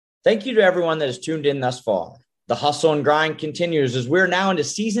Thank you to everyone that has tuned in thus far. The hustle and grind continues as we're now into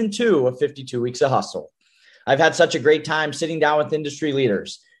season 2 of 52 Weeks of Hustle. I've had such a great time sitting down with industry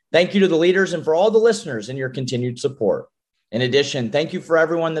leaders. Thank you to the leaders and for all the listeners and your continued support. In addition, thank you for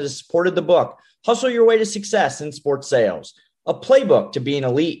everyone that has supported the book, Hustle Your Way to Success in Sports Sales, a playbook to being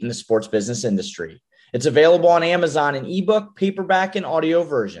elite in the sports business industry. It's available on Amazon in ebook, paperback, and audio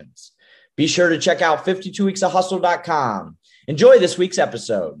versions. Be sure to check out 52weeksofhustle.com. Enjoy this week's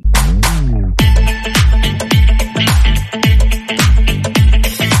episode.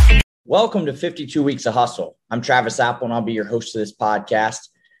 Welcome to 52 Weeks of Hustle. I'm Travis Apple, and I'll be your host of this podcast.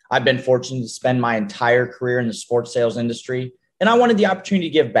 I've been fortunate to spend my entire career in the sports sales industry, and I wanted the opportunity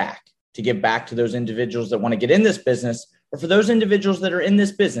to give back to those individuals that want to get in this business, or for those individuals that are in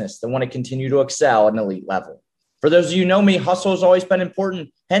this business that want to continue to excel at an elite level. For those of you who know me, hustle has always been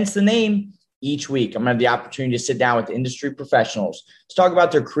important, hence the name. Each week, I'm going to have the opportunity to sit down with industry professionals to talk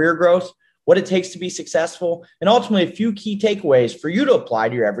about their career growth, what it takes to be successful, and ultimately a few key takeaways for you to apply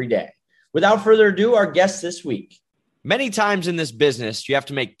to your everyday. Without further ado, our guest this week. Many times in this business, you have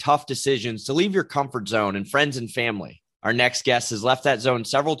to make tough decisions to leave your comfort zone and friends and family. Our next guest has left that zone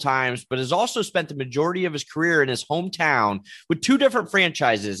several times, but has also spent the majority of his career in his hometown with 2 different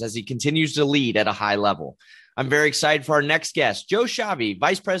franchises as he continues to lead at a high level. I'm very excited for our next guest, Joe Sciavi,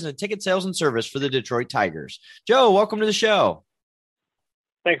 Vice President of Ticket Sales and Service for the Detroit Tigers. Joe, welcome to the show.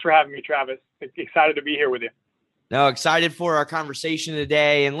 Thanks for having me, Travis. Excited to be here with you. No, excited for our conversation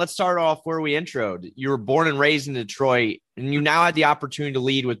today. And let's start off where we introed. You were born and raised in Detroit, and you now had the opportunity to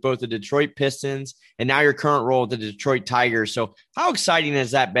lead with both the Detroit Pistons and now your current role with the Detroit Tigers. So how exciting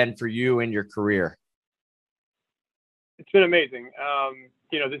has that been for you and your career? It's been amazing.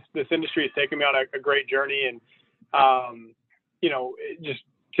 This industry has taken me on a great journey, and just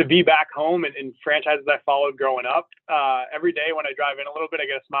to be back home and franchises I followed growing up. Every day when I drive in a little bit, I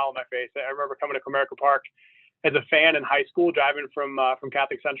get a smile on my face. I remember coming to Comerica Park as a fan in high school, driving from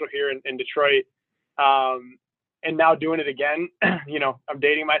Catholic Central here in Detroit, and now doing it again. I'm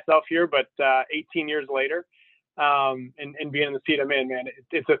dating myself here, but 18 years later, and being in the seat I'm in, man,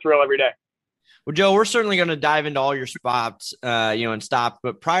 it's a thrill every day. Well, Joe, we're certainly going to dive into all your spots, and stop.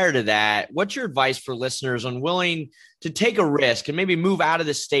 But prior to that, what's your advice for listeners on willing to take a risk and maybe move out of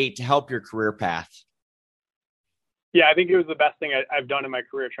the state to help your career path? Yeah, I think it was the best thing I've done in my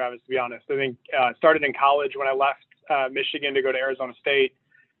career, Travis, to be honest. I think started in college when I left Michigan to go to Arizona State.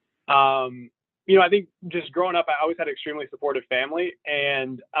 I think just growing up, I always had an extremely supportive family.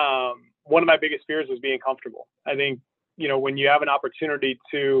 And one of my biggest fears was being comfortable. I think, when you have an opportunity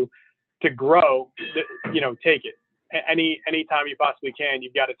to grow, take it. Anytime you possibly can,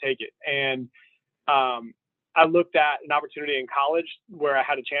 you've got to take it. And I looked at an opportunity in college where I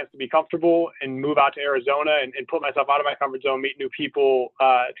had a chance to be comfortable and move out to Arizona and put myself out of my comfort zone, meet new people,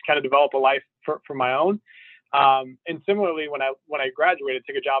 to kind of develop a life for my own. And similarly, when I graduated,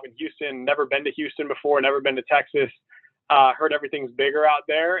 took a job in Houston, never been to Houston before, never been to Texas, heard everything's bigger out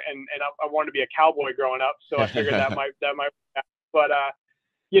there. And I wanted to be a cowboy growing up. So I figured that might, but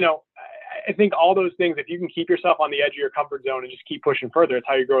I think all those things, if you can keep yourself on the edge of your comfort zone and just keep pushing further, it's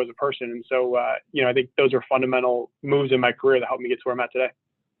how you grow as a person. And so, I think those are fundamental moves in my career that helped me get to where I'm at today.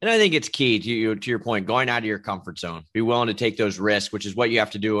 And I think it's key to your point, going out of your comfort zone, be willing to take those risks, which is what you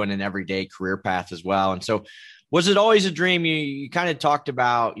have to do in an everyday career path as well. And so was it always a dream? You kind of talked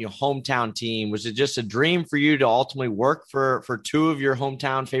about your hometown team. Was it just a dream for you to ultimately work for 2 of your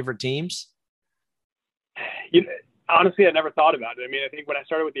hometown favorite teams? Honestly, I never thought about it. I mean, I think when I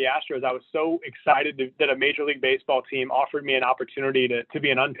started with the Astros, I was so excited that a Major League Baseball team offered me an opportunity to be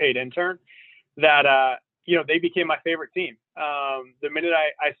an unpaid intern that, they became my favorite team. The minute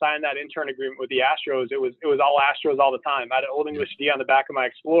I signed that intern agreement with the Astros, it was all Astros all the time. I had an Old English D on the back of my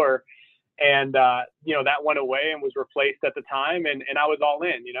Explorer, and, that went away and was replaced at the time. And I was all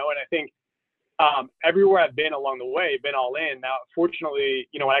in, and I think, everywhere I've been along the way, been all in. Now, fortunately,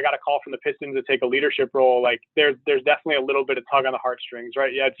 when I got a call from the Pistons to take a leadership role, like there's definitely a little bit of tug on the heartstrings,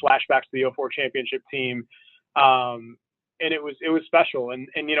 right? You had flashbacks to the 2004 championship team. And it was special. And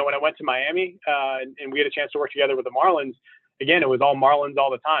when I went to Miami, and we had a chance to work together with the Marlins, again, it was all Marlins all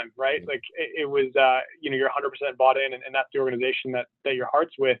the time, right? Like it was, you're 100% bought in, and that's the organization that your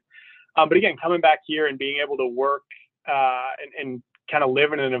heart's with. But again, coming back here and being able to work, and kind of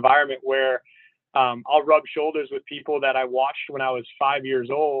live in an environment where, I'll rub shoulders with people that I watched when I was 5 years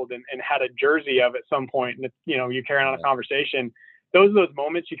old and had a jersey of at some point. And, you're carrying on a conversation. Those are those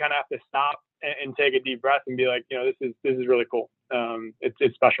moments you kind of have to stop and take a deep breath and be like, this is really cool.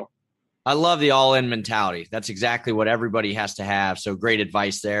 It's special. I love the all-in mentality. That's exactly what everybody has to have. So great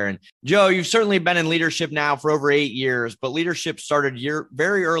advice there. And Joe, you've certainly been in leadership now for over 8 years, but leadership started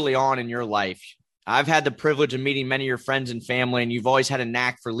very early on in your life. I've had the privilege of meeting many of your friends and family, and you've always had a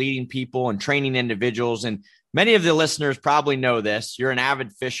knack for leading people and training individuals. And many of the listeners probably know this. You're an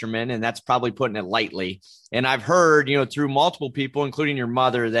avid fisherman, and that's probably putting it lightly. And I've heard, through multiple people, including your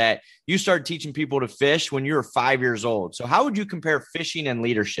mother, that you started teaching people to fish when you were 5 years old. So how would you compare fishing and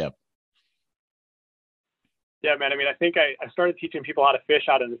leadership? Yeah, man. I mean, I think I started teaching people how to fish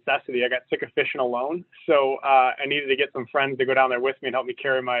out of necessity. I got sick of fishing alone. So I needed to get some friends to go down there with me and help me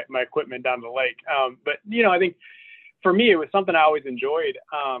carry my equipment down the lake. But I think for me, it was something I always enjoyed.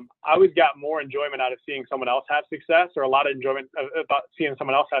 I always got more enjoyment out of seeing someone else have success, or a lot of enjoyment about seeing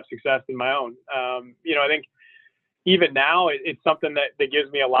someone else have success than my own. I think even now it's something that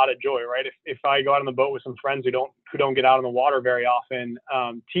gives me a lot of joy, right? If I go out on the boat with some friends who don't get out on the water very often,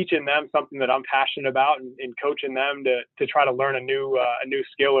 teaching them something that I'm passionate about and coaching them to try to learn a new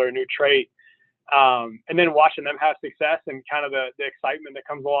skill or a new trait. And then watching them have success and kind of the excitement that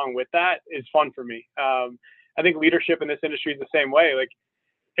comes along with that is fun for me. I think leadership in this industry is the same way. Like,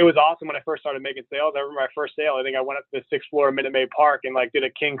 it was awesome when I first started making sales. I remember my first sale, I think I went up to the 6th floor of Minute Maid Park and did a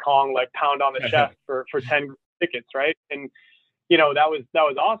King Kong pound on the chest for 10 tickets, right? And that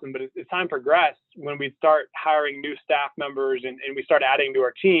was awesome. But as time progressed, when we start hiring new staff members and we start adding to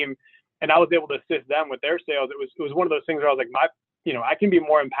our team, and I was able to assist them with their sales, it was one of those things where I was like, I can be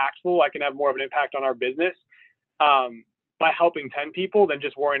more impactful. I can have more of an impact on our business by helping 10 people than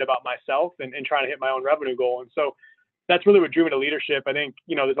just worrying about myself and trying to hit my own revenue goal. And so that's really what drew me to leadership. I think,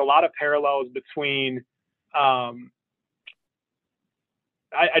 there's a lot of parallels between, I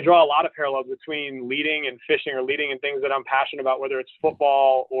draw a lot of parallels between leading and fishing, or leading and things that I'm passionate about, whether it's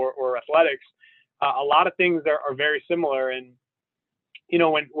football or athletics. A lot of things are very similar. And,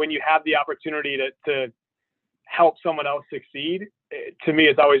 when you have the opportunity to help someone else succeed, to me,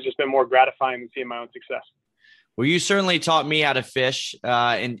 it's always just been more gratifying than seeing my own success. Well, you certainly taught me how to fish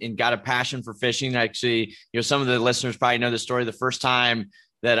and got a passion for fishing. Actually, some of the listeners probably know the story. The first time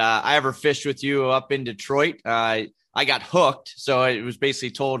that I ever fished with you up in Detroit, I got hooked. So it was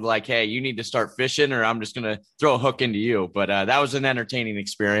basically told hey, you need to start fishing or I'm just going to throw a hook into you. But that was an entertaining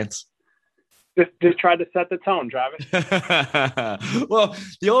experience. Just tried to set the tone, Travis. Well,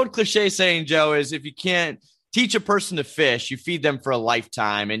 the old cliche saying, Joe, is if you can't teach a person to fish, you feed them for a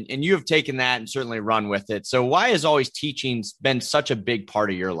lifetime. And you have taken that and certainly run with it. So why has always teaching been such a big part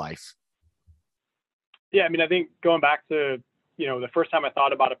of your life? Yeah, I mean, I think going back to, the first time I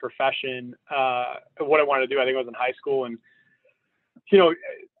thought about a profession, what I wanted to do, I think I was in high school. And,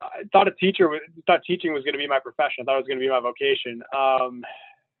 I thought teaching was going to be my profession. I thought it was going to be my vocation.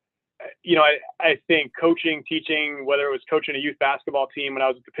 I think coaching, teaching, whether it was coaching a youth basketball team when I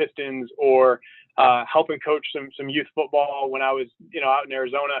was at the Pistons or helping coach some youth football when I was, out in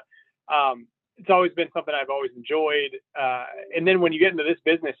Arizona. It's always been something I've always enjoyed. And then when you get into this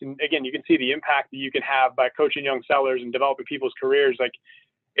business, and again, you can see the impact that you can have by coaching young sellers and developing people's careers.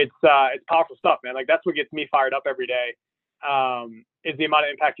 It's powerful stuff, man. That's what gets me fired up every day. Is the amount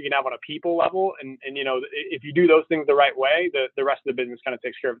of impact you can have on a people level. And if you do those things the right way, the rest of the business kind of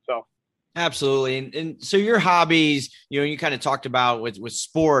takes care of itself. Absolutely. And so your hobbies, you kind of talked about with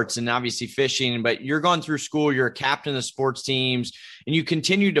sports and obviously fishing, but you're going through school, you're a captain of sports teams, and you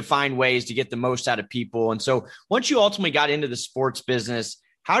continue to find ways to get the most out of people. And so once you ultimately got into the sports business,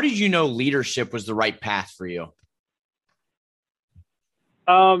 how did you know leadership was the right path for you?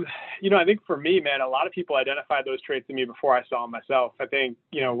 I think for me, man, a lot of people identified those traits in me before I saw them myself. I think,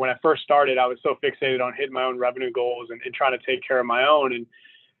 when I first started, I was so fixated on hitting my own revenue goals and trying to take care of my own. And,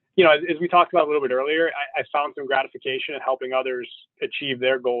 as we talked about a little bit earlier, I found some gratification in helping others achieve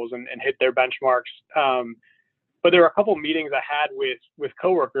their goals and hit their benchmarks. But there were a couple of meetings I had with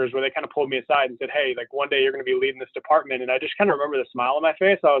coworkers where they kind of pulled me aside and said, hey, one day you're going to be leading this department. And I just kind of remember the smile on my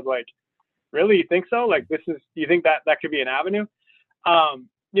face. I was like, really? You think so? You think that could be an avenue?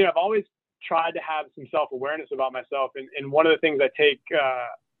 I've always tried to have some self-awareness about myself. And one of the things I take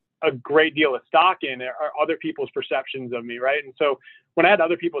a great deal of stock in are other people's perceptions of me, right? And so when I had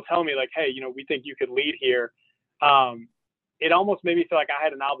other people tell me hey, we think you could lead here, it almost made me feel like I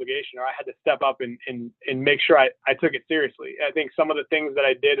had an obligation, or I had to step up and make sure I took it seriously. I think some of the things that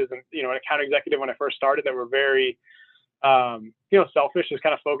I did as an account executive when I first started that were very, selfish, just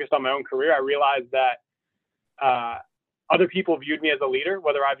kind of focused on my own career. I realized that other people viewed me as a leader,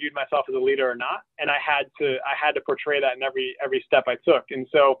 whether I viewed myself as a leader or not. And I had to portray that in every step I took. And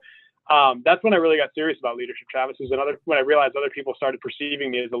so that's when I really got serious about leadership, Travis, when I realized other people started perceiving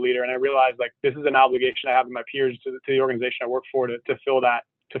me as a leader. And I realized this is an obligation I have with my peers to the organization I work for to fill that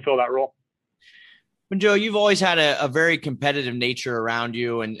fill that role. And Joe, you've always had a very competitive nature around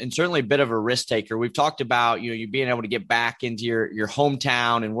you, and certainly a bit of a risk taker. We've talked about, you being able to get back into your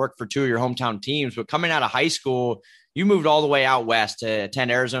hometown and work for two of your hometown teams. But coming out of high school, you moved all the way out west to attend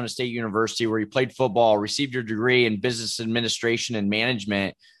Arizona State University, where you played football, received your degree in business administration and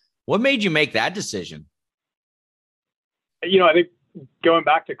management. What made you make that decision? I think going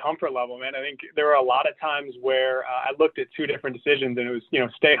back to comfort level, man, I think there were a lot of times where I looked at two different decisions, and it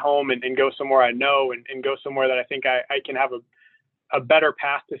was, stay home and go somewhere I know and go somewhere that I think I can have a better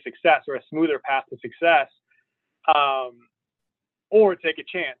path to success or a smoother path to success, or take a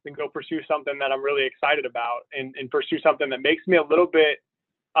chance and go pursue something that I'm really excited about and pursue something that makes me a little bit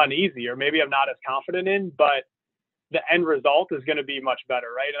uneasy, or maybe I'm not as confident in, but the end result is going to be much better.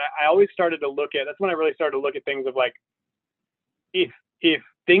 Right. And I always started to look at, that's when I really started to look at things of like, if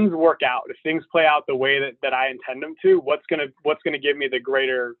things work out, if things play out the way that I intend them to, what's going to give me the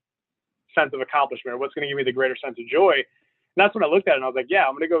greater sense of accomplishment, or what's going to give me the greater sense of joy? And that's when I looked at it and I was like, yeah,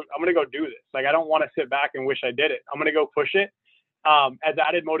 I'm going to go do this. Like, I don't want to sit back and wish I did it. I'm going to go push it. As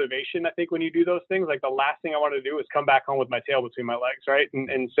added motivation, I think when you do those things, like the last thing I want to do is come back home with my tail between my legs, right?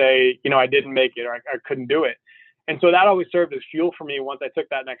 And say, I didn't make it, or I couldn't do it. And so that always served as fuel for me once I took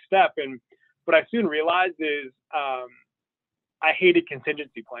that next step. And what I soon realized is, I hated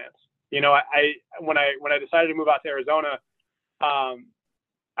contingency plans. When I decided to move out to Arizona,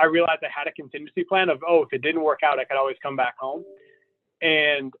 I realized I had a contingency plan of, if it didn't work out, I could always come back home.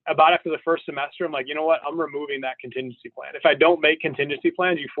 And about after the first semester, I'm like, you know what? I'm removing that contingency plan. If I don't make contingency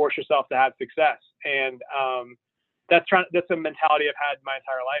plans, you force yourself to have success. And that's a mentality I've had my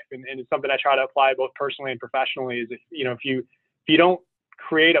entire life, and it's something I try to apply both personally and professionally. Is if you don't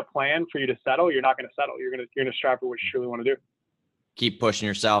create a plan for you to settle, you're not going to settle. You're going to strive for what you truly want to do. Keep pushing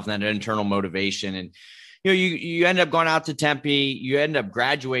yourself, and that internal motivation. And, you end up going out to Tempe, you end up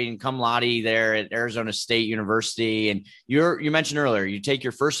graduating cum laude there at Arizona State University. And you mentioned earlier, you take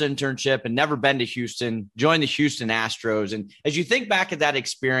your first internship and never been to Houston, join the Houston Astros. And as you think back at that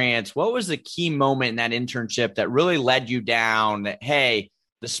experience, what was the key moment in that internship that really led you down that, hey,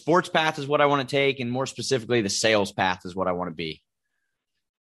 the sports path is what I want to take, and more specifically, the sales path is what I want to be?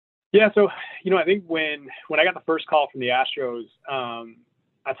 Yeah. So, I think when I got the first call from the Astros,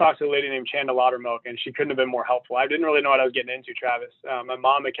 I talked to a lady named Chanda Laudermilk, and she couldn't have been more helpful. I didn't really know what I was getting into, Travis. My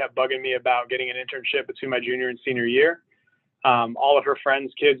mom had kept bugging me about getting an internship between my junior and senior year. All of her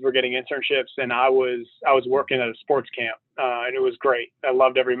friends' kids were getting internships, and I was working at a sports camp, and it was great. I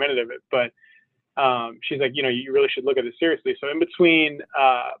loved every minute of it. But she's like, you really should look at this seriously. So in between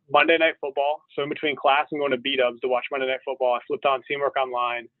Monday Night Football, so in between class and going to B-Dubs to watch Monday Night Football, I flipped on Teamwork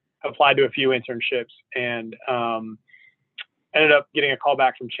Online, applied to a few internships, and ended up getting a call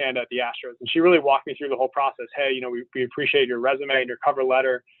back from Chanda at the Astros. And she really walked me through the whole process. Hey, we appreciate your resume and your cover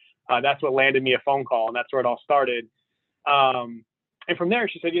letter. That's what landed me a phone call, and that's where it all started. And from there,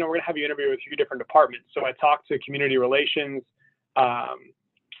 she said, we're going to have you interview with a few different departments. So I talked to community relations, I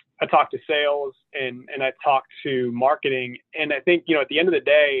talked to sales, and I talked to marketing. And I think, at the end of the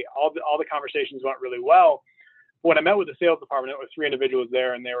day, all the conversations went really well. When I met with the sales department, it was 3 individuals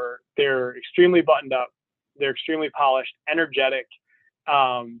there, and they're extremely buttoned up. They're extremely polished, energetic.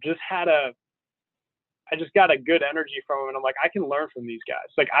 I just got a good energy from them, and I'm like, I can learn from these guys.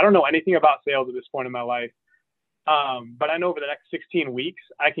 Like, I don't know anything about sales at this point in my life, but I know over the next 16 weeks,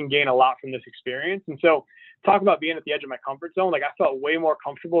 I can gain a lot from this experience. And so, talk about being at the edge of my comfort zone. Like, I felt way more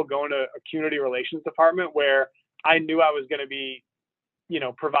comfortable going to a community relations department where I knew I was going to be,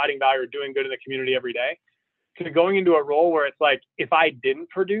 providing value or doing good in the community every day, to going into a role where it's like, if I didn't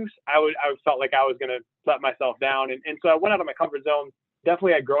produce, I felt like I was going to let myself down. And so I went out of my comfort zone,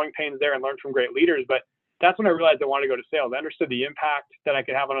 definitely had growing pains there and learned from great leaders. But that's when I realized I wanted to go to sales. I understood the impact that I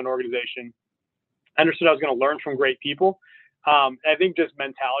could have on an organization. I understood I was going to learn from great people. I think just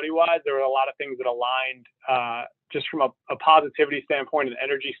mentality wise, there were a lot of things that aligned just from a positivity standpoint, an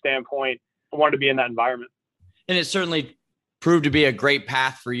energy standpoint. I wanted to be in that environment. And it certainly proved to be a great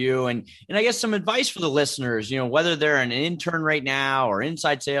path for you. And I guess some advice for the listeners, whether they're an intern right now or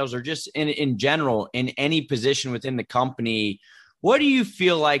inside sales or just in general, in any position within the company, what do you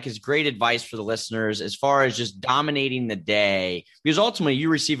feel like is great advice for the listeners as far as just dominating the day? Because ultimately you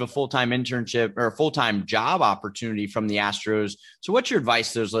receive a full-time internship or a full-time job opportunity from the Astros. So what's your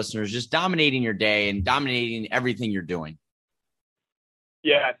advice to those listeners, just dominating your day and dominating everything you're doing?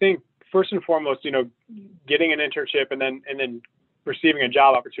 Yeah, I think first and foremost, getting an internship and then receiving a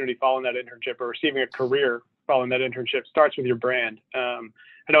job opportunity following that internship, or receiving a career following that internship, starts with your brand.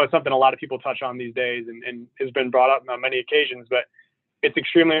 I know it's something a lot of people touch on these days and has been brought up on many occasions, but it's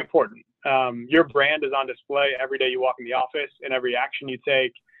extremely important. Your brand is on display every day you walk in the office and every action you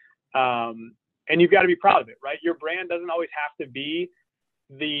take. And you've got to be proud of it, right? Your brand doesn't always have to be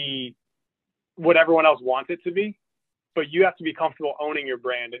what everyone else wants it to be, but you have to be comfortable owning your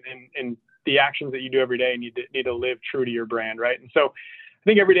brand and the actions that you do every day, and you need to live true to your brand, right? And so I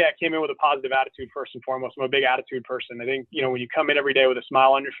think every day I came in with a positive attitude first and foremost. I'm a big attitude person. I think, when you come in every day with a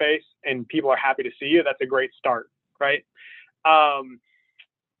smile on your face and people are happy to see you, that's a great start, right?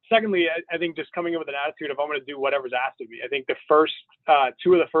 Secondly, I think just coming in with an attitude of I'm going to do whatever's asked of me. I think the first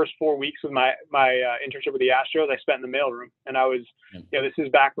 2 of the first 4 weeks with my internship with the Astros, I spent in the mailroom, and I was, this is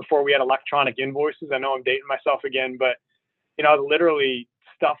back before we had electronic invoices. I know I'm dating myself again, but I was literally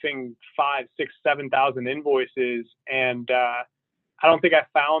stuffing 5, 6, 7,000 invoices, and I don't think I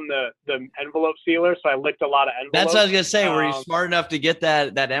found the envelope sealer, so I licked a lot of envelopes. That's what I was gonna say. Were you smart enough to get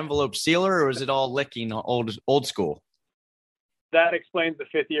that envelope sealer, or was it all licking old school? That explains the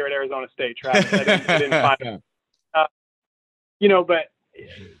 5th year at Arizona State, Travis. I didn't find it. But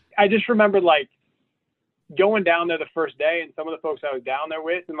I just remember going down there the first day, and some of the folks I was down there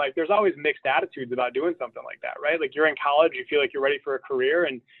with, and there's always mixed attitudes about doing something like that, right? You're in college, you feel like you're ready for a career.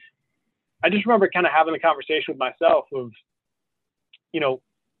 And I just remember kind of having the conversation with myself of,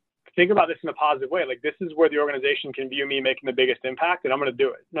 think about this in a positive way. This is where the organization can view me making the biggest impact, and I'm going to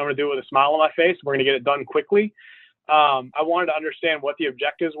do it. And I'm going to do it with a smile on my face. We're going to get it done quickly. I wanted to understand what the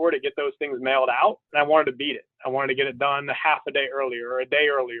objectives were to get those things mailed out, and I wanted to beat it. I wanted to get it done a half a day earlier or a day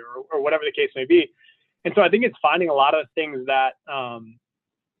earlier or whatever the case may be. And so I think it's finding a lot of things that,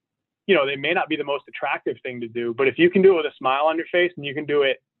 they may not be the most attractive thing to do, but if you can do it with a smile on your face and you can do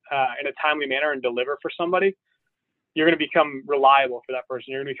it in a timely manner and deliver for somebody, you're going to become reliable for that person.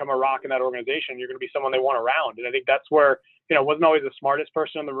 You're going to become a rock in that organization. You're going to be someone they want around. And I think that's where, wasn't always the smartest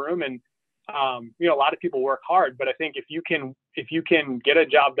person in the room. And, a lot of people work hard, but I think if you can get a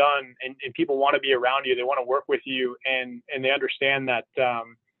job done and people want to be around you, they want to work with you, and they understand that,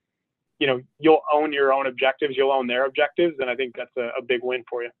 you'll own your own objectives, you'll own their objectives. And I think that's a big win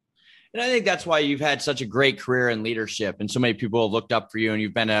for you. And I think that's why you've had such a great career in leadership, and so many people have looked up for you, and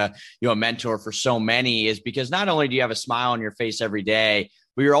you've been a mentor for so many, is because not only do you have a smile on your face every day,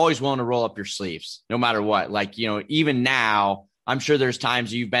 but you're always willing to roll up your sleeves no matter what. Even now, I'm sure there's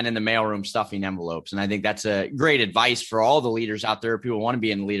times you've been in the mailroom stuffing envelopes. And I think that's a great advice for all the leaders out there. People want to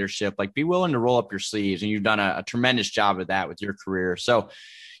be in leadership, be willing to roll up your sleeves. And you've done a tremendous job of that with your career. So,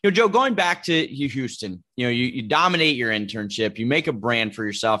 Joe, going back to Houston, you dominate your internship, you make a brand for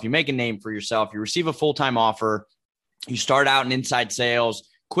yourself, you make a name for yourself, you receive a full-time offer, you start out in inside sales,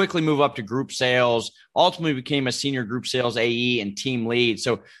 quickly move up to group sales, ultimately became a senior group sales AE and team lead.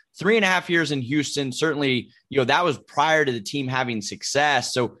 So 3.5 years in Houston, certainly, that was prior to the team having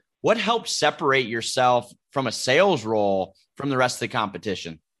success. So what helped separate yourself from a sales role from the rest of the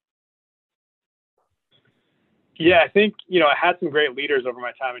competition? Yeah, I think, I had some great leaders over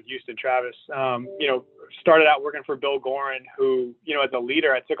my time in Houston, Travis. Started out working for Bill Gorin, who, as a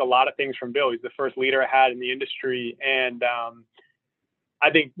leader, I took a lot of things from Bill. He's the first leader I had in the industry. And I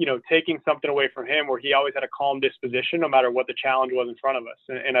think, taking something away from him where he always had a calm disposition, no matter what the challenge was in front of us.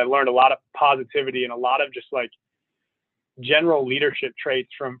 And I learned a lot of positivity and a lot of just general leadership traits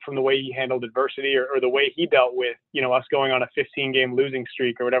from the way he handled adversity or the way he dealt with, us going on a 15-game losing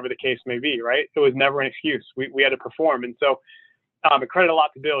streak or whatever the case may be, right? It was never an excuse. We had to perform. And so I credit a lot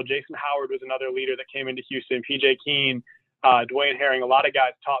to Bill. Jason Howard was another leader that came into Houston, PJ Keene, Dwayne Herring. A lot of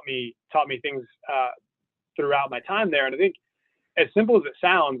guys taught me things throughout my time there. And I think, as simple as it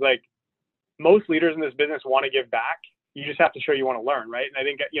sounds, most leaders in this business want to give back. You just have to show you want to learn, right? And I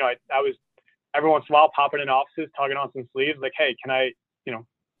think, I was every once in a while popping in offices, tugging on some sleeves, hey, can I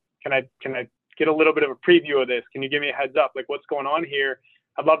get a little bit of a preview of this? Can you give me a heads up? What's going on here?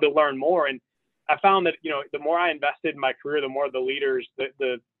 I'd love to learn more. And I found that, the more I invested in my career, the more the leaders,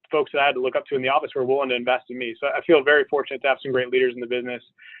 the folks that I had to look up to in the office were willing to invest in me. So I feel very fortunate to have some great leaders in the business.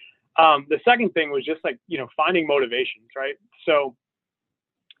 The second thing was just finding motivations, right? So,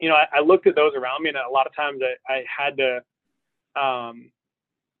 I looked at those around me, and a lot of times I had to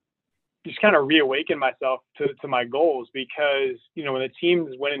just kind of reawaken myself to my goals, because, when the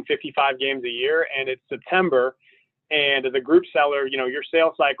team's winning 55 games a year and it's September, and as a group seller, your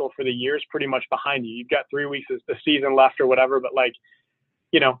sales cycle for the year is pretty much behind you. You've got 3 weeks of the season left or whatever, but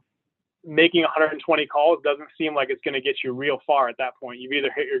making 120 calls doesn't seem like it's going to get you real far at that point. You've either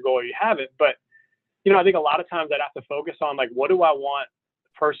hit your goal or you haven't. But, I think a lot of times I'd have to focus on what do I want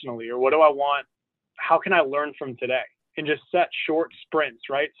personally, or what do I want? How can I learn from today? And just set short sprints,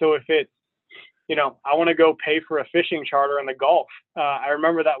 right? So if it's, I want to go pay for a fishing charter in the Gulf. I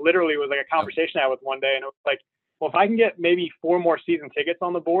remember that literally was a conversation I had with one day, and it was well, if I can get maybe 4 more season tickets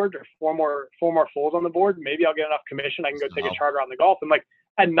on the board or four more fulls on the board, maybe I'll get enough commission. I can go take a charter on the golf. And like,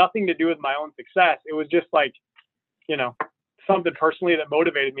 had nothing to do with my own success. It was just like, you know, something personally that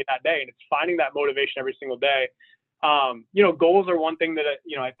motivated me that day. And it's finding that motivation every single day. You know, goals are one thing that,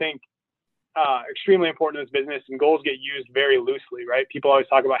 you know, I think extremely important in this business, and goals get used very loosely, right? People always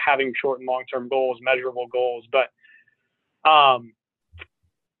talk about having short and long-term goals, measurable goals, but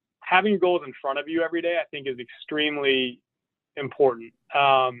having goals in front of you every day, I think, is extremely important.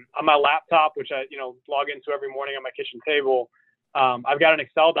 On my laptop, which I, you know, log into every morning on my kitchen table, I've got an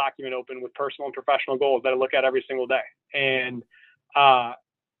Excel document open with personal and professional goals that I look at every single day. And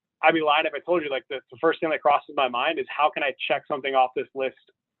I'd be lying if I told you, like, the first thing that crosses my mind is, how can I check something off this list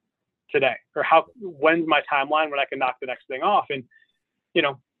today? Or when's my timeline when I can knock the next thing off? And, you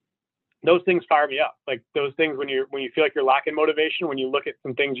know, those things fire me up. Like, those things when you feel like you're lacking motivation, when you look at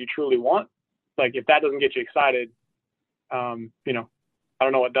some things you truly want, like, if that doesn't get you excited, you know, I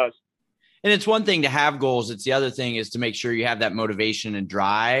don't know what does. And it's one thing to have goals. It's the other thing is to make sure you have that motivation and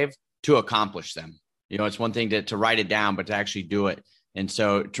drive to accomplish them. You know, it's one thing to write it down, but to actually do it. And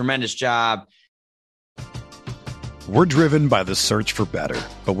so, tremendous job. We're driven by the search for better.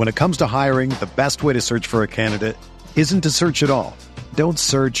 But when it comes to hiring, the best way to search for a candidate isn't to search at all. Don't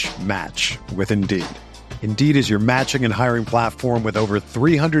search, match with Indeed. Indeed is your matching and hiring platform with over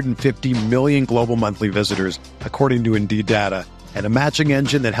 350 million global monthly visitors, according to Indeed data, and a matching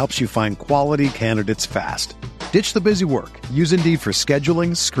engine that helps you find quality candidates fast. Ditch the busy work. Use Indeed for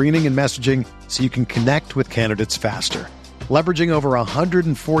scheduling, screening, and messaging so you can connect with candidates faster. Leveraging over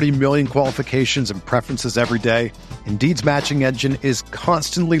 140 million qualifications and preferences every day, Indeed's matching engine is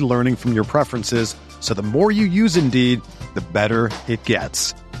constantly learning from your preferences, so the more you use Indeed, the better it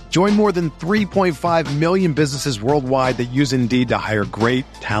gets. Join more than 3.5 million businesses worldwide that use Indeed to hire great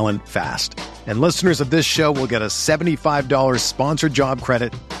talent fast. And listeners of this show will get a $75 sponsored job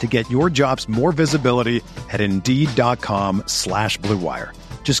credit to get your jobs more visibility at Indeed.com/Blue Wire.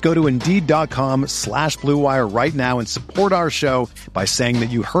 Just go to Indeed.com/Blue Wire right now and support our show by saying that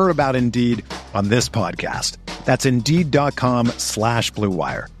you heard about Indeed on this podcast. That's Indeed.com/Blue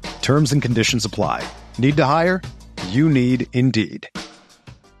Wire. Terms and conditions apply. Need to hire? You need Indeed.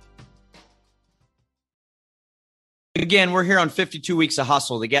 Again, we're here on 52 Weeks of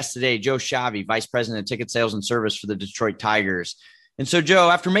Hustle. The guest today, Joe Sciavi, Vice President of Ticket Sales and Service for the Detroit Tigers. And so, Joe,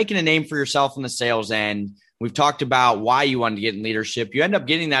 after making a name for yourself on the sales end, we've talked about why you wanted to get in leadership. You end up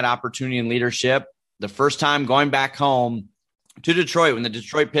getting that opportunity in leadership the first time going back home to Detroit when the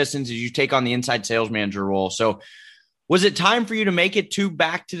Detroit Pistons, as you take on the inside sales manager role. So was it time for you to make it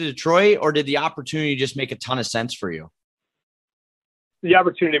back to Detroit, or did the opportunity just make a ton of sense for you? The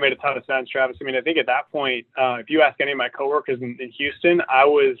opportunity made a ton of sense, Travis. I mean, I think at that point, if you ask any of my coworkers in Houston, I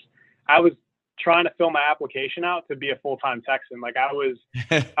was trying to fill my application out to be a full-time Texan. Like, I was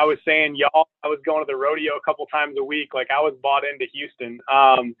saying, y'all, I was going to the rodeo a couple times a week. Like, I was bought into Houston.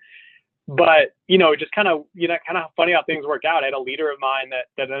 But, you know, just kind of funny how things worked out. I had a leader of mine that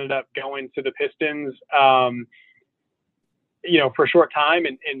ended up going to the Pistons, you know, for a short time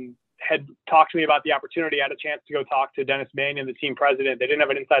and had talked to me about the opportunity. I had a chance to go talk to Dennis Mannion, the team president. They didn't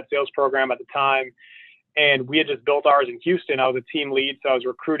have an inside sales program at the time, and we had just built ours in Houston. I was a team lead, so I was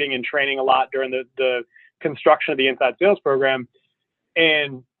recruiting and training a lot during the construction of the inside sales program.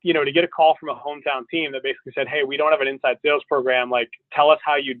 And, you know, to get a call from a hometown team that basically said, hey, we don't have an inside sales program, like, tell us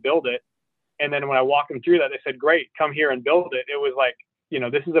how you'd build it. And then when I walked them through that, they said, great, come here and build it. It was like, you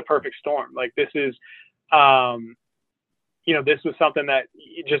know, this is a perfect storm. Like, this is, you know, this was something that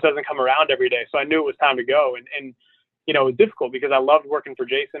it just doesn't come around every day. So I knew it was time to go. And you know, it was difficult because I loved working for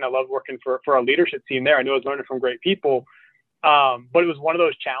Jason. I loved working for our leadership team there. I knew I was learning from great people. But it was one of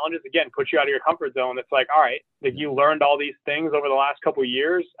those challenges, again, put you out of your comfort zone. It's like, all right, like, you learned all these things over the last couple of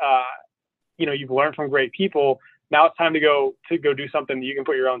years. You know, you've learned from great people. Now it's time to go do something that you can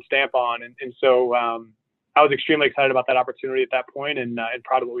put your own stamp on. And so I was extremely excited about that opportunity at that point and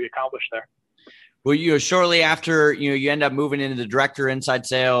proud of what we accomplished there. Well, you shortly after, you end up moving into the director of inside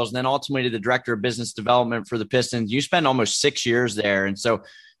sales, and then ultimately to the director of business development for the Pistons. You spent almost 6 years there. And so,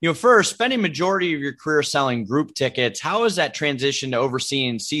 first, spending majority of your career selling group tickets, how is that transition to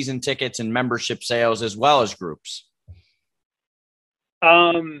overseeing season tickets and membership sales as well as groups?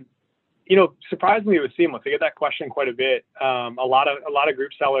 Surprisingly, it was seamless. I get that question quite a bit. A lot of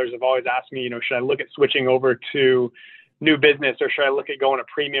group sellers have always asked me, should I look at switching over to new business, or should I look at going a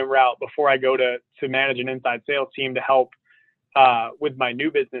premium route before I go to manage an inside sales team to help with my new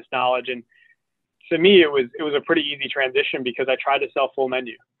business knowledge? And to me, it was a pretty easy transition because I tried to sell full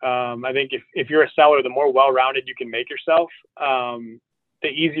menu. I think if you're a seller, the more well-rounded you can make yourself, the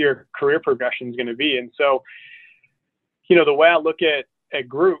easier career progression is going to be. And so the way I look at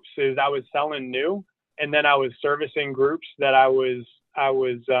groups is I was selling new, and then I was servicing groups that I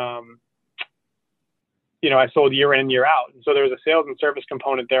sold year in, year out. And so there was a sales and service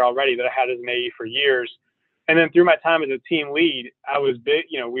component there already that I had as an AE for years. And then through my time as a team lead, I was big,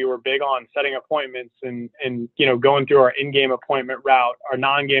 we were big on setting appointments and going through our in-game appointment route, our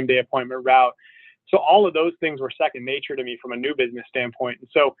non-game day appointment route. So all of those things were second nature to me from a new business standpoint. And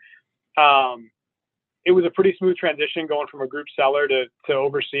so it was a pretty smooth transition going from a group seller to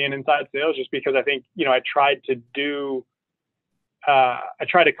overseeing inside sales, just because I think, I tried to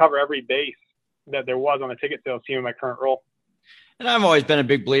cover every base that there was on the ticket sales team in my current role. And I've always been a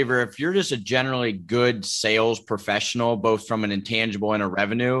big believer, if you're just a generally good sales professional, both from an intangible and a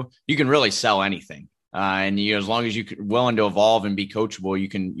revenue, you can really sell anything. And as long as you're willing to evolve and be coachable, you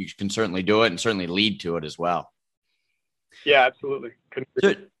can certainly do it and certainly lead to it as well. Yeah, absolutely.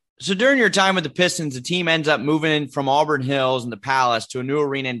 So during your time with the Pistons, the team ends up moving in from Auburn Hills and the Palace to a new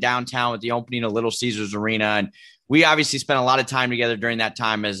arena in downtown with the opening of Little Caesars Arena. And we obviously spent a lot of time together during that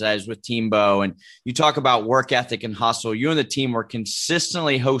time as with Team Bo. And you talk about work ethic and hustle. You and the team were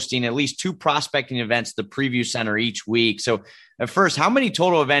consistently hosting at least 2 prospecting events at the Preview Center each week. So at first, how many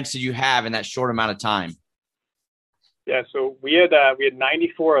total events did you have in that short amount of time? Yeah, so we had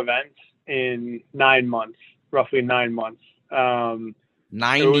 94 events in 9 months, roughly 9 months. 94.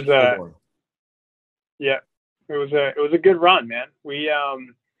 It was a good run, man. We,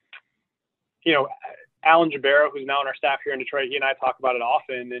 Alan Jabera, who's now on our staff here in Detroit, he and I talk about it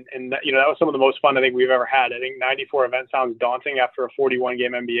often. And that was some of the most fun I think we've ever had. I think 94 events sounds daunting after a 41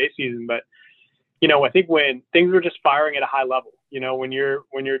 game NBA season, but I think when things were just firing at a high level, when you're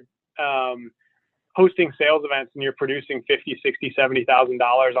hosting sales events and you're producing $50,000, $60,000,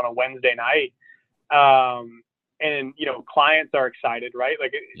 $70,000 on a Wednesday night, and clients are excited, right?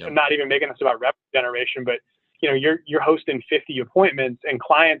 Like, yep. I'm not even making this about revenue generation, but you're hosting 50 appointments and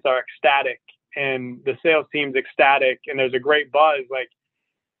clients are ecstatic and the sales team's ecstatic and there's a great buzz. Like,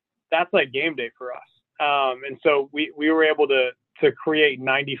 that's like game day for us. And so we were able to create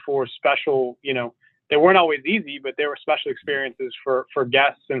 94 special, they weren't always easy, but they were special experiences for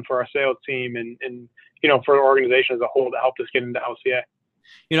guests and for our sales team and for our organization as a whole that helped us get into LCA.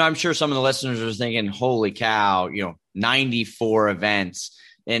 I'm sure some of the listeners are thinking, holy cow, 94 events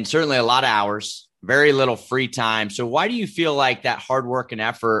and certainly a lot of hours, very little free time. So why do you feel like that hard work and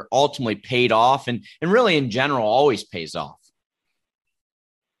effort ultimately paid off and really in general always pays off?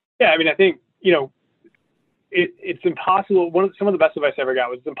 Yeah, I mean, I think, it's impossible. Some of the best advice I ever got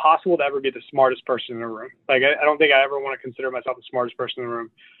was it's impossible to ever be the smartest person in a room. Like, I don't think I ever want to consider myself the smartest person in the room.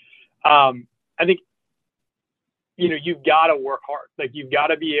 I think, you've got to work hard. Like, you've got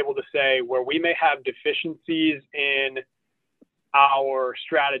to be able to say where we may have deficiencies in our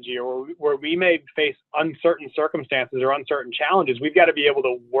strategy or where we may face uncertain circumstances or uncertain challenges, we've got to be able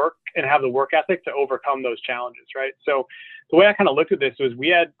to work and have the work ethic to overcome those challenges. Right. So the way I kind of looked at this was we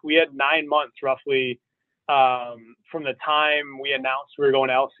had 9 months roughly from the time we announced we were going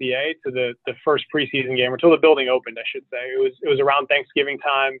to LCA to the first preseason game, or till the building opened, I should say. It was around Thanksgiving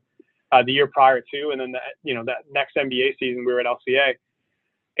time, the year prior to, and then that next NBA season we were at LCA.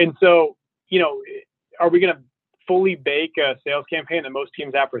 And so, are we going to fully bake a sales campaign that most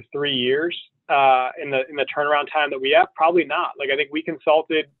teams have for 3 years in the turnaround time that we have? Probably not. Like, I think we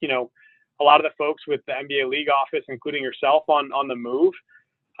consulted, a lot of the folks with the NBA league office, including yourself, on the move.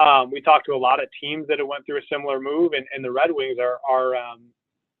 We talked to a lot of teams that have went through a similar move, and the Red Wings are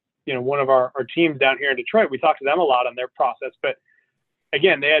one of our teams down here in Detroit. We talked to them a lot on their process, but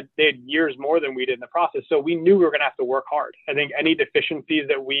again, they had years more than we did in the process. So we knew we were going to have to work hard. I think any deficiencies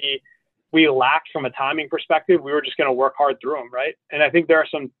that we lacked from a timing perspective, we were just going to work hard through them. Right. And I think there's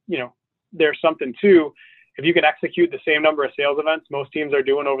something too, if you can execute the same number of sales events most teams are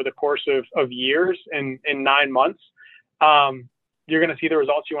doing over the course of years and in 9 months, you're going to see the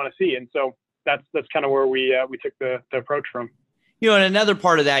results you want to see. And so that's kind of where we took the approach from. And another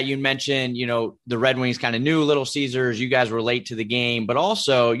part of that, you mentioned, the Red Wings kind of knew Little Caesars. You guys were late to the game, but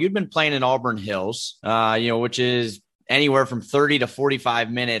also you'd been playing in Auburn Hills, which is anywhere from 30 to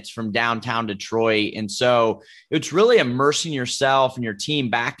 45 minutes from downtown Detroit. And so it's really immersing yourself and your team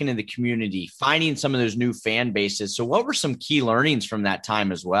back into the community, finding some of those new fan bases. So what were some key learnings from that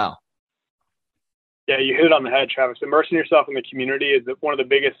time as well? Yeah, you hit it on the head, Travis. Immersing yourself in the community is one of the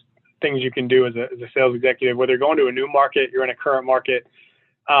biggest things you can do as a sales executive. Whether you're going to a new market, you're in a current market,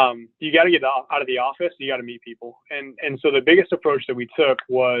 you got to get out of the office. You got to meet people. And so the biggest approach that we took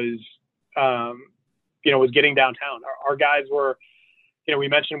was, was getting downtown. Our guys were, we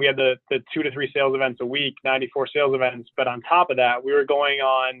mentioned we had the 2 to 3 sales events a week, 94 sales events. But on top of that, we were going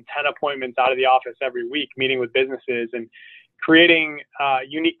on 10 appointments out of the office every week, meeting with businesses and creating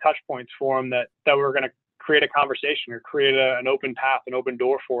unique touch points for them that were going to create a conversation or create an open path, an open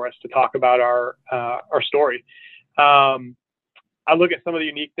door for us to talk about our story. I look at some of the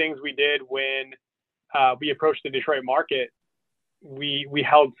unique things we did when we approached the Detroit market. We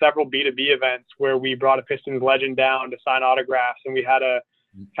held several B2B events where we brought a Pistons legend down to sign autographs, and we had a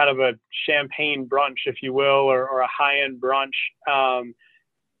kind of a champagne brunch, if you will, or a high-end brunch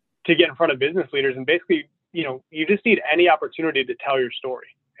to get in front of business leaders. And basically, you just need any opportunity to tell your story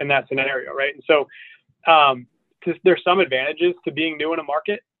in that scenario, right? And so there's some advantages to being new in a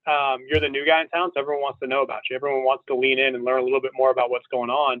market. You're the new guy in town, so everyone wants to know about you. Everyone wants to lean in and learn a little bit more about what's going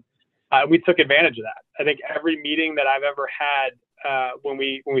on. We took advantage of that. I think every meeting that I've ever had when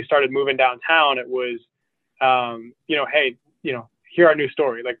we started moving downtown, it was, hey, hear our new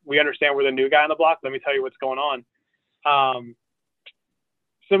story. Like, we understand we're the new guy on the block. Let me tell you what's going on.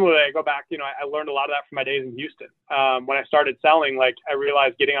 Similarly, I go back, I learned a lot of that from my days in Houston. When I started selling, I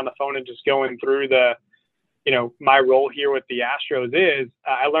realized getting on the phone and just going through my role here with the Astros is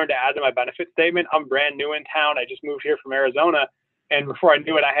I learned to add to my benefit statement. I'm brand new in town. I just moved here from Arizona. And before I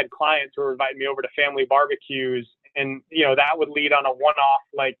knew it, I had clients who were inviting me over to family barbecues. And, that would lead on a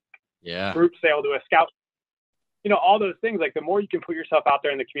one-off, group sale to a scout. All those things, the more you can put yourself out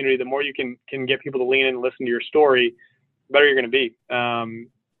there in the community, the more you can get people to lean in and listen to your story, the better you're going to be.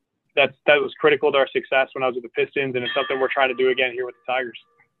 That was critical to our success when I was with the Pistons, and it's something we're trying to do again here with the Tigers.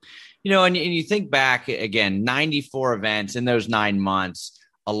 And you think back again, 94 events in those 9 months,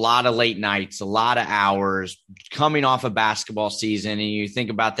 a lot of late nights, a lot of hours coming off a basketball season. And you think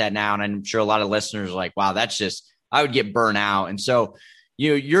about that now, and I'm sure a lot of listeners are like, wow, I would get burnt out. And so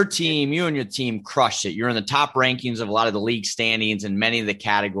you and your team crushed it. You're in the top rankings of a lot of the league standings in many of the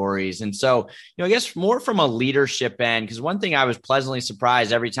categories. And so, I guess more from a leadership end, because one thing I was pleasantly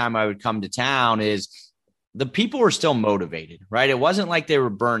surprised every time I would come to town is the people were still motivated, right? It wasn't like they were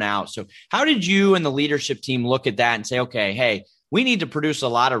burnt out. So how did you and the leadership team look at that and say, okay, hey, we need to produce a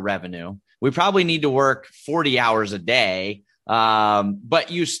lot of revenue. We probably need to work 40 hours a day.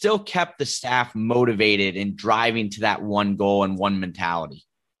 But you still kept the staff motivated and driving to that one goal and one mentality.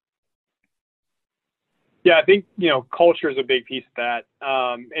 Yeah, I think, culture is a big piece of that.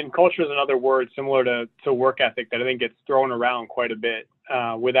 And culture is another word similar to work ethic that I think gets thrown around quite a bit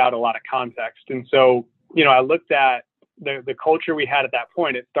without a lot of context. And so, I looked at the culture we had at that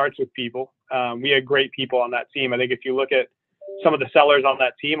point. It starts with people. We had great people on that team. I think if you look at some of the sellers on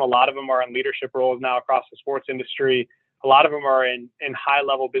that team, a lot of them are in leadership roles now across the sports industry. A lot of them are in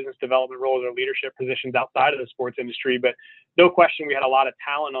high-level business development roles or leadership positions outside of the sports industry. But no question, we had a lot of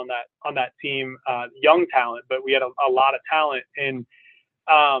talent on that team, young talent, but we had a lot of talent. And,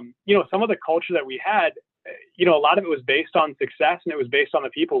 some of the culture that we had, a lot of it was based on success, and it was based on the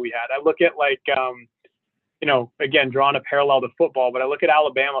people we had. I look at again, drawing a parallel to football, but I look at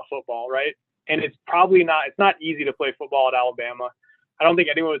Alabama football, right? And it's not easy to play football at Alabama. I don't think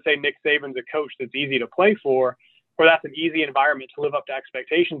anyone would say Nick Saban's a coach that's easy to play for, or that's an easy environment to live up to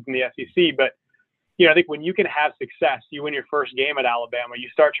expectations in the SEC. But, I think when you can have success, you win your first game at Alabama, you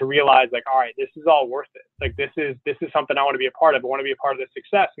start to realize all right, this is all worth it. This is something I want to be a part of. I want to be a part of this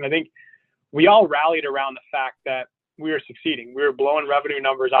success. And I think we all rallied around the fact that we were succeeding. We were blowing revenue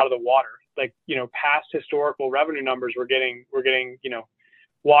numbers out of the water. Past historical revenue numbers were getting,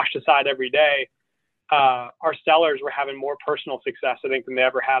 washed aside every day. Our sellers were having more personal success, I think, than they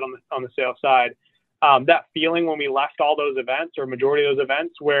ever had on the sales side. That feeling when we left all those events, or majority of those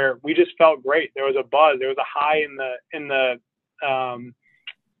events, where we just felt great. There was a buzz. There was a high in the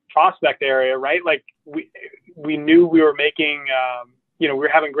prospect area, right? We knew we were making, we were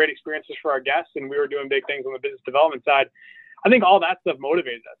having great experiences for our guests, and we were doing big things on the business development side. I think all that stuff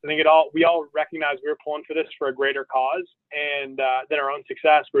motivated us. I think we all recognized we were pulling for this for a greater cause, and then our own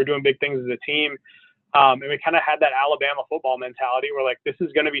success. We were doing big things as a team. And we kind of had that Alabama football mentality. We're like, this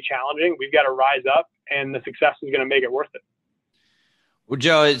is going to be challenging. We've got to rise up, and the success is going to make it worth it. Well,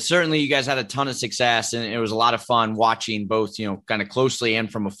 Joe, certainly you guys had a ton of success, and it was a lot of fun watching both, kind of closely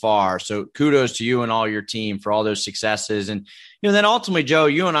and from afar. So kudos to you and all your team for all those successes. And, then ultimately, Joe,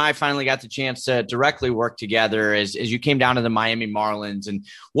 you and I finally got the chance to directly work together as you came down to the Miami Marlins. And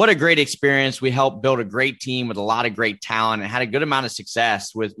what a great experience. We helped build a great team with a lot of great talent and had a good amount of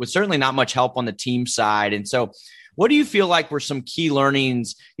success with certainly not much help on the team side. And so what do you feel like were some key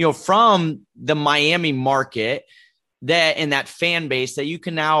learnings, from the Miami market that fan base that you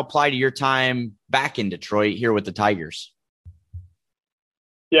can now apply to your time back in Detroit here with the Tigers?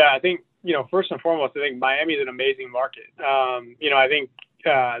 Yeah, I think, first and foremost, I think Miami is an amazing market. I think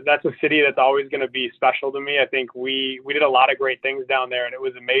that's a city that's always going to be special to me. I think we did a lot of great things down there, and it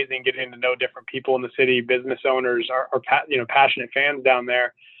was amazing getting to know different people in the city, business owners, our passionate fans down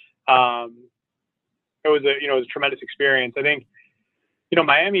there. It was a tremendous experience. I think,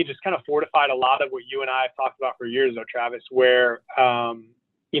 Miami just kind of fortified a lot of what you and I have talked about for years, though, Travis, where,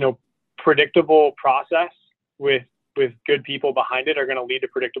 predictable process with good people behind it are going to lead to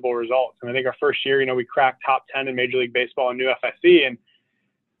predictable results. And I think our first year, we cracked top 10 in Major League Baseball and new FSC. And,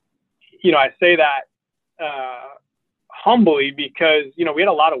 I say that humbly because, we had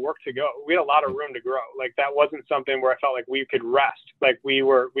a lot of work to go. We had a lot of room to grow. Like, that wasn't something where I felt like we could rest. Like, we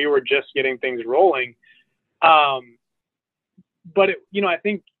were just getting things rolling. But I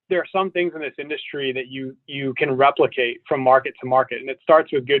think there are some things in this industry that you can replicate from market to market. And it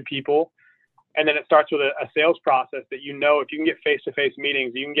starts with good people. And then it starts with a sales process that, if you can get face-to-face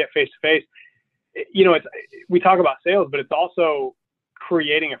meetings, you can get face-to-face, we talk about sales, but it's also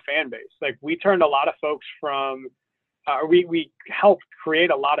creating a fan base. Like, we turned a lot of folks from, we helped create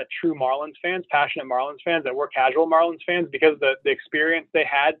a lot of true Marlins fans, passionate Marlins fans that were casual Marlins fans because the experience they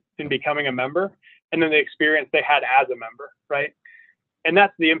had in becoming a member and then the experience they had as a member, right? And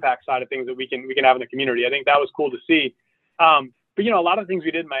that's the impact side of things that we can have in the community. I think that was cool to see. But a lot of things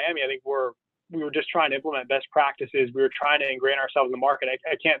we did in Miami, I think we were just trying to implement best practices. We were trying to ingrain ourselves in the market.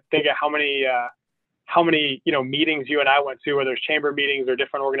 I can't think of how many meetings you and I went to, whether it's chamber meetings or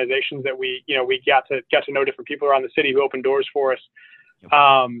different organizations that we got to know different people around the city who opened doors for us.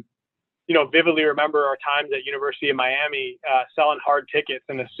 Vividly remember our times at University of Miami selling hard tickets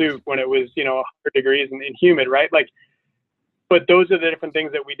in a suit when it was 100 degrees and humid, right? But those are the different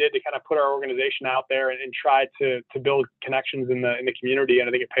things that we did to kind of put our organization out there and try to build connections in the community, and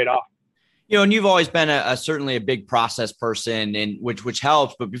I think it paid off. And you've always been certainly a big process person, and which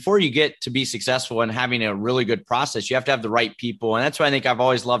helps. But before you get to be successful and having a really good process, you have to have the right people. And that's what I think I've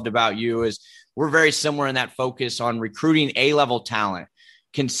always loved about you is we're very similar in that focus on recruiting A-level talent,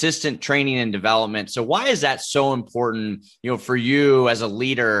 consistent training and development. So why is that so important, for you as a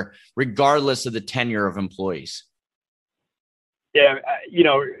leader, regardless of the tenure of employees? Yeah,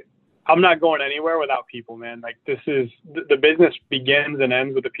 I'm not going anywhere without people, man. Like, this is the business begins and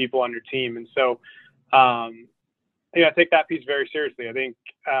ends with the people on your team. And so, I take that piece very seriously. I think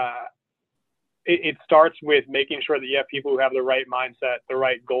it starts with making sure that you have people who have the right mindset, the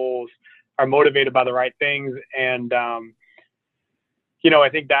right goals, are motivated by the right things. And, I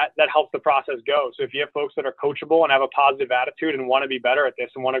think that helps the process go. So if you have folks that are coachable and have a positive attitude and want to be better at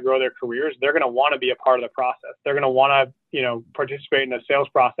this and want to grow their careers, they're going to want to be a part of the process. They're going to want to, participate in a sales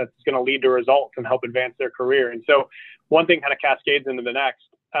process that's going to lead to results and help advance their career. And so one thing kind of cascades into the next.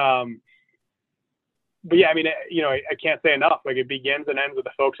 But yeah, I can't say enough. Like, it begins and ends with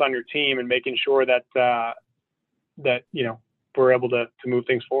the folks on your team and making sure that we're able to move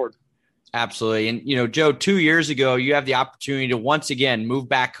things forward. Absolutely. And, Joe, 2 years ago, you have the opportunity to once again move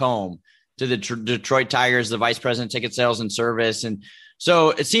back home to the Detroit Tigers, the vice president, ticket sales and service. And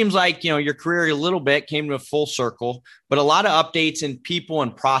so it seems like, your career a little bit came to a full circle, but a lot of updates in people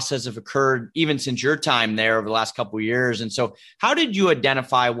and process have occurred even since your time there over the last couple of years. And so how did you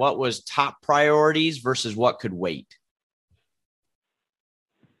identify what was top priorities versus what could wait?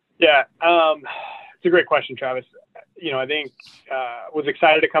 Yeah, it's a great question, Travis. I think was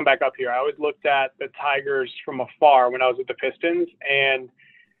excited to come back up here. I always looked at the Tigers from afar when I was with the Pistons. And,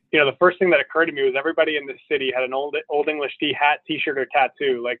 the first thing that occurred to me was everybody in the city had an old English Tea hat, T-shirt, or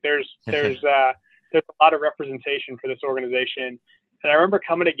tattoo. Like, there's a lot of representation for this organization. And I remember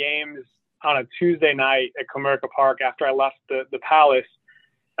coming to games on a Tuesday night at Comerica Park after I left the Palace.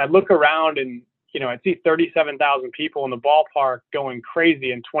 I'd look around and, I'd see 37,000 people in the ballpark going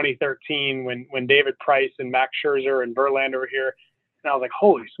crazy in 2013 when David Price and Max Scherzer and Verlander were here. And I was like,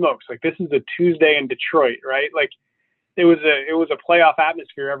 holy smokes, like, this is a Tuesday in Detroit, right? Like, it was a playoff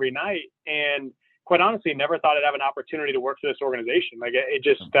atmosphere every night. And quite honestly, never thought I'd have an opportunity to work for this organization. Like,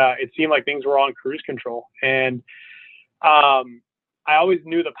 it seemed like things were on cruise control. And I always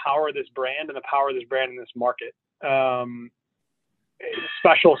knew the power of this brand and the power of this brand in this market.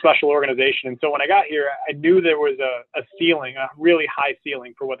 Special organization. And so when I got here, I knew there was a ceiling, a really high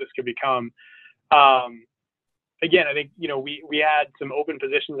ceiling for what this could become. Again, I think, we had some open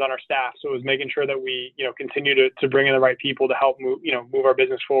positions on our staff. So it was making sure that we, continue to bring in the right people to help move our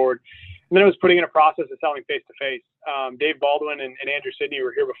business forward. And then it was putting in a process of selling face-to-face. Dave Baldwin and Andrew Sidney, who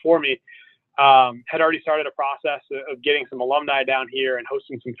were here before me, had already started a process of getting some alumni down here and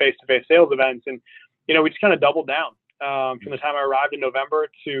hosting some face-to-face sales events. And, we just kind of doubled down. From the time I arrived in November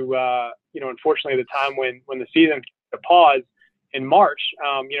to, unfortunately, the time when the season came to pause, in March,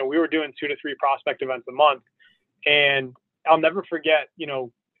 we were doing 2 to 3 prospect events a month. And I'll never forget,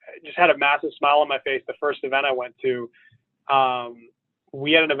 just had a massive smile on my face. The first event I went to,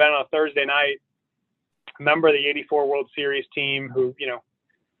 we had an event on a Thursday night. A member of the '84 World Series team who,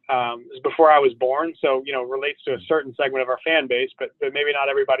 was before I was born. So, relates to a certain segment of our fan base, but maybe not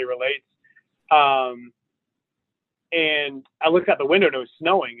everybody relates. And I looked out the window and it was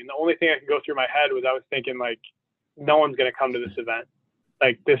snowing. And the only thing I could go through my head was I was thinking, like, no one's going to come to this event.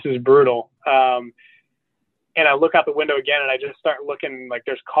 Like, this is brutal. And I look out the window again and I just start looking, like,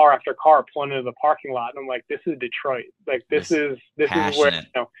 there's car after car pulling into the parking lot. And I'm like, this is Detroit. Like, this is where,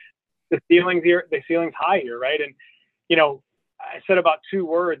 the ceiling's high here. Right. And, I said about 2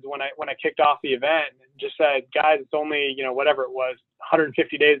 words when I kicked off the event, and just said, guys, it's only, whatever it was,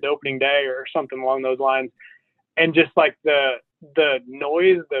 150 days to opening day or something along those lines. And just like the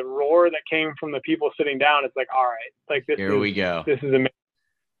noise, the roar that came from the people sitting down, it's like, all right, like here we go. This is amazing.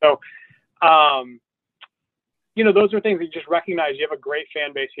 So, those are things that you just recognize. You have a great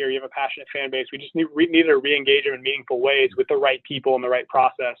fan base here. You have a passionate fan base. We just need to re-engage them in meaningful ways with the right people and the right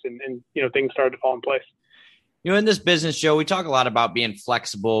process. And things started to fall in place. In this business, Joe, we talk a lot about being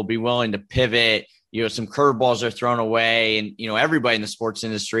flexible, be willing to pivot. Some curveballs are thrown away. And, everybody in the sports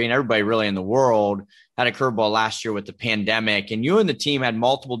industry and everybody really in the world had a curveball last year with the pandemic. And you and the team had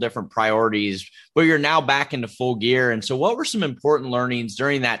multiple different priorities, but you're now back into full gear. And so what were some important learnings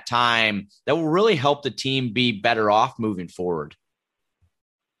during that time that will really help the team be better off moving forward?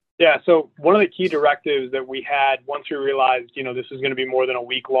 Yeah. So one of the key directives that we had once we realized, this was going to be more than a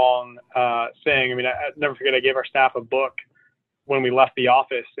week-long thing. I mean, I never forget, I gave our staff a book when we left the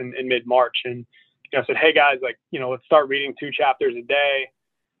office in mid-March. And, I said, hey, guys, like, let's start reading 2 chapters a day.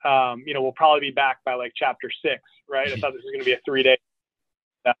 We'll probably be back by like chapter 6, right? I thought this was going to be a 3-day.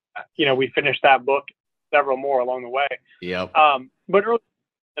 We finished that book, several more along the way. Yep. But early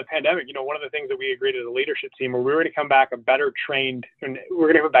in the pandemic, one of the things that we agreed as a leadership team were we were going to come back better trained and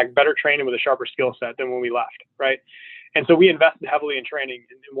with a sharper skill set than when we left, right? And so we invested heavily in training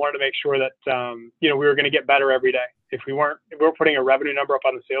and wanted to make sure that, we were going to get better every day. If we were putting a revenue number up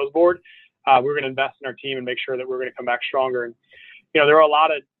on the sales board, we were going to invest in our team and make sure that we were going to come back stronger. And, there were a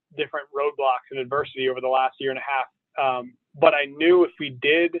lot of different roadblocks and adversity over the last year and a half. But I knew if we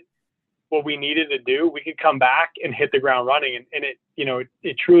did what we needed to do, we could come back and hit the ground running. And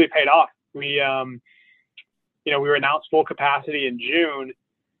it truly paid off. We were announced full capacity in June.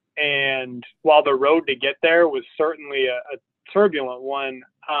 And while the road to get there was certainly a turbulent one,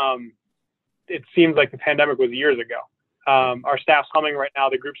 it seems like the pandemic was years ago. Our staff's humming right now.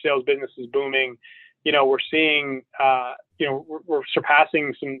 The group sales business is booming. We're seeing, we're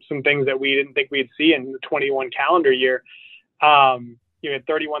surpassing some things that we didn't think we'd see in the 21 calendar year. You had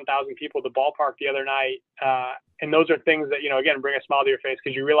 31,000 people at the ballpark the other night. And those are things that, again, bring a smile to your face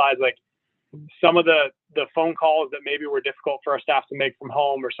because you realize like some of the phone calls that maybe were difficult for our staff to make from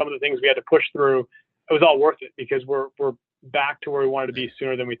home or some of the things we had to push through, it was all worth it because we're back to where we wanted to be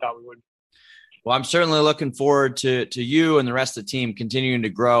sooner than we thought we would. Well, I'm certainly looking forward to you and the rest of the team continuing to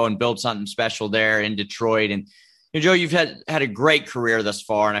grow and build something special there in Detroit. And Joe, you've had a great career thus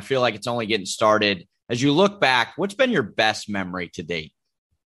far, and I feel like it's only getting started. As you look back, what's been your best memory to date?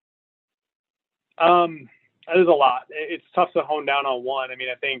 There's a lot. It's tough to hone down on one. I mean,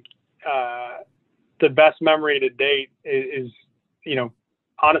 I think the best memory to date is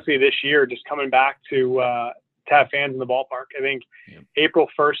honestly this year, just coming back to have fans in the ballpark. I think April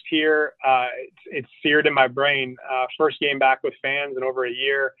 1st here, it's seared in my brain. First game back with fans in over a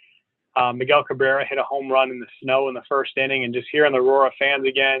year. Miguel Cabrera hit a home run in the snow in the first inning, and just hearing the roar of fans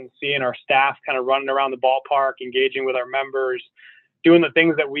again, seeing our staff kind of running around the ballpark, engaging with our members, doing the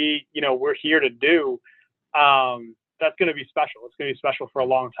things that we're here to do. That's going to be special. It's going to be special for a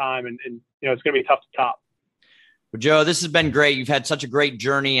long time, and it's going to be tough to top. Well, Joe, this has been great. You've had such a great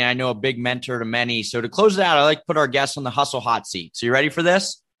journey, and I know a big mentor to many. So to close it out, I like to put our guests on the hustle hot seat. So you ready for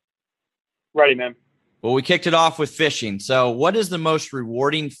this? Ready, man. Well, we kicked it off with fishing. So what is the most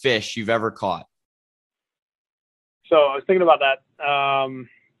rewarding fish you've ever caught? So I was thinking about that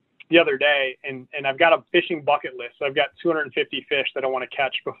the other day, and I've got a fishing bucket list. So I've got 250 fish that I want to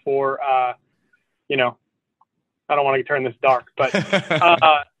catch before, I don't want to turn this dark, but,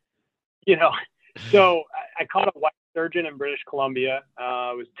 so I caught a white sturgeon in British Columbia.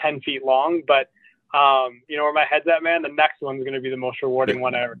 It was 10 feet long, but where my head's at, man, the next one's going to be the most rewarding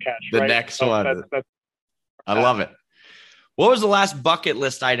one I ever catch. The next one. I love it. What was the last bucket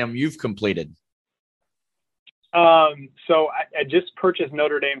list item you've completed? So I just purchased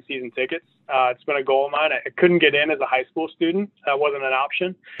Notre Dame season tickets. It's been a goal of mine. I couldn't get in as a high school student. That wasn't an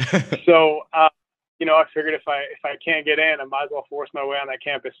option. So, I figured if I can't get in, I might as well force my way on that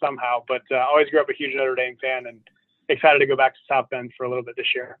campus somehow. But I always grew up a huge Notre Dame fan and excited to go back to South Bend for a little bit this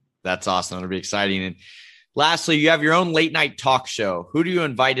year. That's awesome. It'll be exciting. And lastly, you have your own late night talk show. Who do you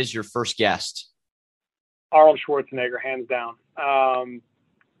invite as your first guest? Arnold Schwarzenegger, hands down.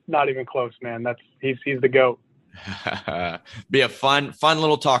 Not even close, man. He's the GOAT. Be a fun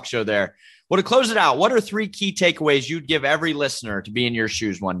little talk show there. Well, to close it out, what are 3 key takeaways you'd give every listener to be in your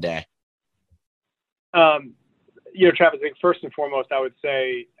shoes one day? Travis, I think first and foremost, I would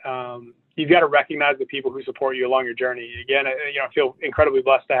say you've got to recognize the people who support you along your journey. Again, I feel incredibly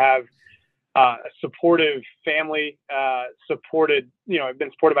blessed to have a supportive family, I've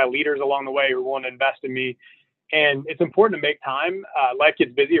been supported by leaders along the way who want to invest in me. And it's important to make time. Life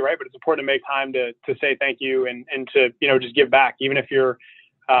gets busy, right? But it's important to make time to say thank you and to, just give back, even if you're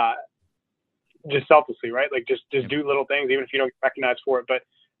just selflessly, right? Like just do little things, even if you don't get recognized for it. But,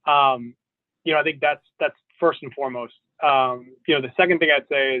 I think that's first and foremost. The second thing I'd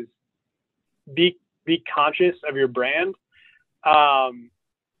say is be conscious of your brand,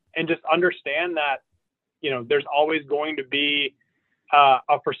 and just understand that, there's always going to be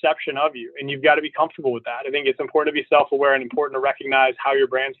a perception of you, and you've got to be comfortable with that. I think it's important to be self-aware and important to recognize how your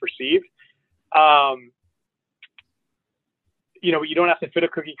brand's perceived. You don't have to fit a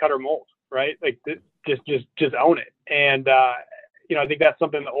cookie cutter mold, right? Like just own it. And, I think that's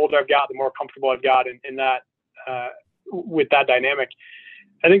something the older I've got, the more comfortable I've got in that, with that dynamic.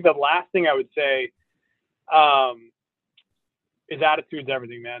 I think the last thing I would say, is attitude's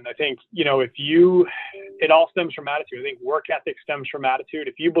everything, man. I think, it all stems from attitude. I think work ethic stems from attitude.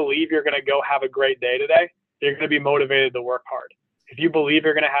 If you believe you're going to go have a great day today, you're going to be motivated to work hard. If you believe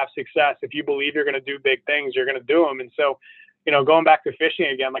you're going to have success, if you believe you're going to do big things, you're going to do them. And so, going back to fishing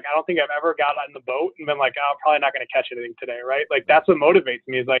again, like, I don't think I've ever got on the boat and been like, oh, I'm probably not going to catch anything today. Right. Like, that's what motivates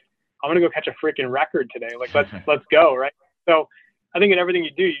me is like, I'm going to go catch a freaking record today. Like, let's go. Right. So I think in everything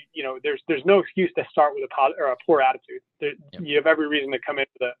you do, there's no excuse to start with a poor attitude. You have every reason to come in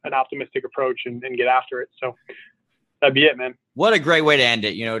with an optimistic approach and get after it. So that'd be it, man. What a great way to end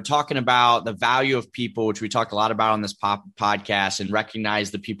it. Talking about the value of people, which we talked a lot about on this podcast, and recognize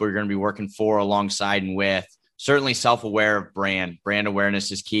the people you're going to be working for, alongside, and with. Certainly self-aware of brand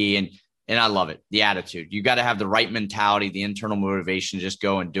awareness is key. And I love it. The attitude. You got to have the right mentality, the internal motivation to just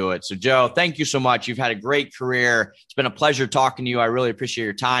go and do it. So Joe, thank you so much. You've had a great career. It's been a pleasure talking to you. I really appreciate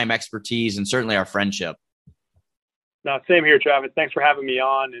your time, expertise, and certainly our friendship. No, same here, Travis. Thanks for having me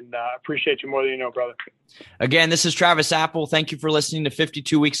on, and appreciate you more than you know, brother. Again, this is Travis Apple. Thank you for listening to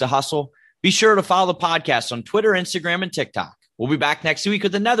 52 Weeks of Hustle. Be sure to follow the podcast on Twitter, Instagram, and TikTok. We'll be back next week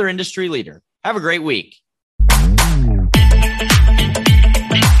with another industry leader. Have a great week.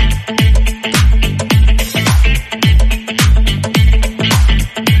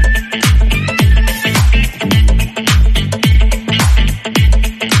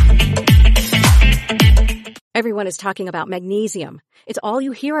 Everyone is talking about magnesium. It's all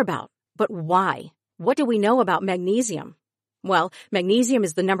you hear about. But why? What do we know about magnesium? Well, magnesium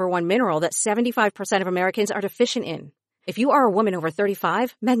is the #1 mineral that 75% of Americans are deficient in. If you are a woman over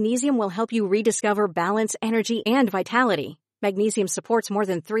 35, magnesium will help you rediscover balance, energy, and vitality. Magnesium supports more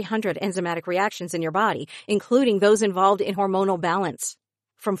than 300 enzymatic reactions in your body, including those involved in hormonal balance.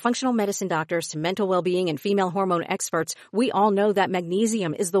 From functional medicine doctors to mental well-being and female hormone experts, we all know that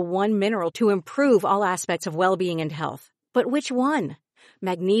magnesium is the one mineral to improve all aspects of well-being and health. But which one?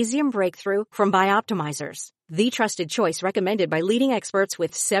 Magnesium Breakthrough from Bioptimizers, the trusted choice recommended by leading experts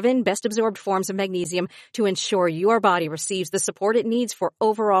with 7 best-absorbed forms of magnesium to ensure your body receives the support it needs for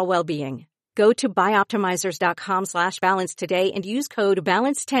overall well-being. Go to bioptimizers.com/balance today and use code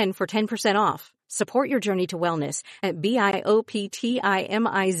BALANCE10 for 10% off. Support your journey to wellness at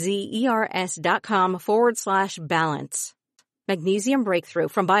bioptimizers.com/balance. Magnesium Breakthrough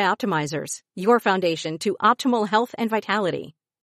from Bioptimizers, your foundation to optimal health and vitality.